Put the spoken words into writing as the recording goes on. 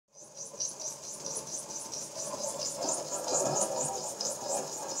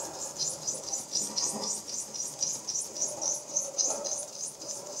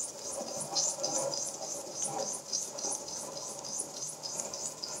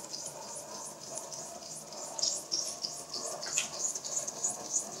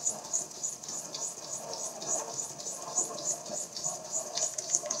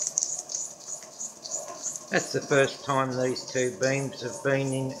That's the first time these two beams have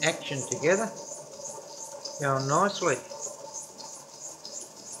been in action together. Going nicely.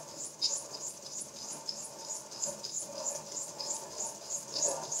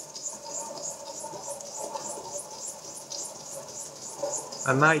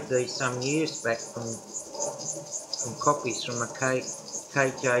 I made these some years back from copies from a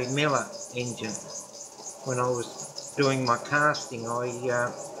KJ Miller engine. When I was doing my casting,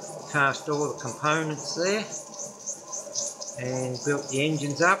 I cast all the components there and built the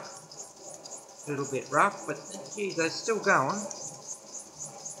engines up. A little bit rough, but gee, they're still going.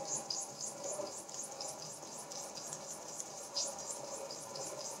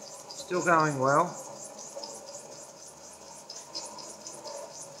 Still going well.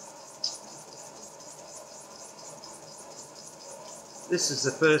 This is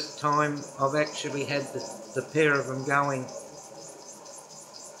the first time I've actually had the pair of them going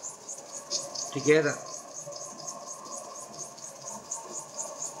together.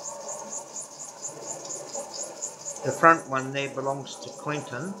 The front one there belongs to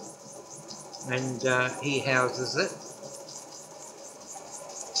Quentin, and he houses it.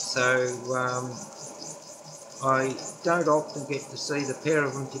 So I don't often get to see the pair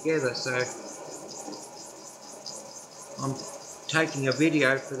of them together, so I'm taking a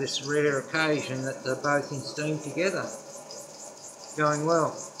video for this rare occasion that they're both in steam together. Going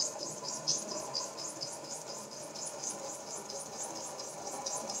well.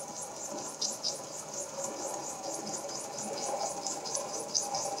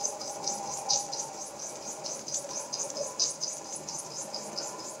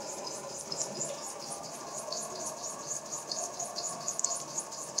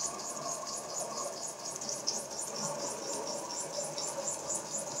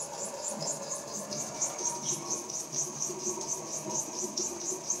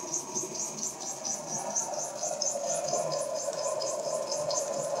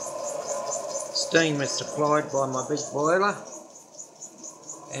 Steam is supplied by my big boiler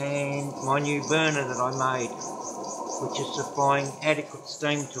and my new burner that I made, which is supplying adequate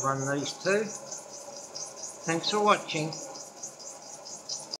steam to run these two. Thanks for watching.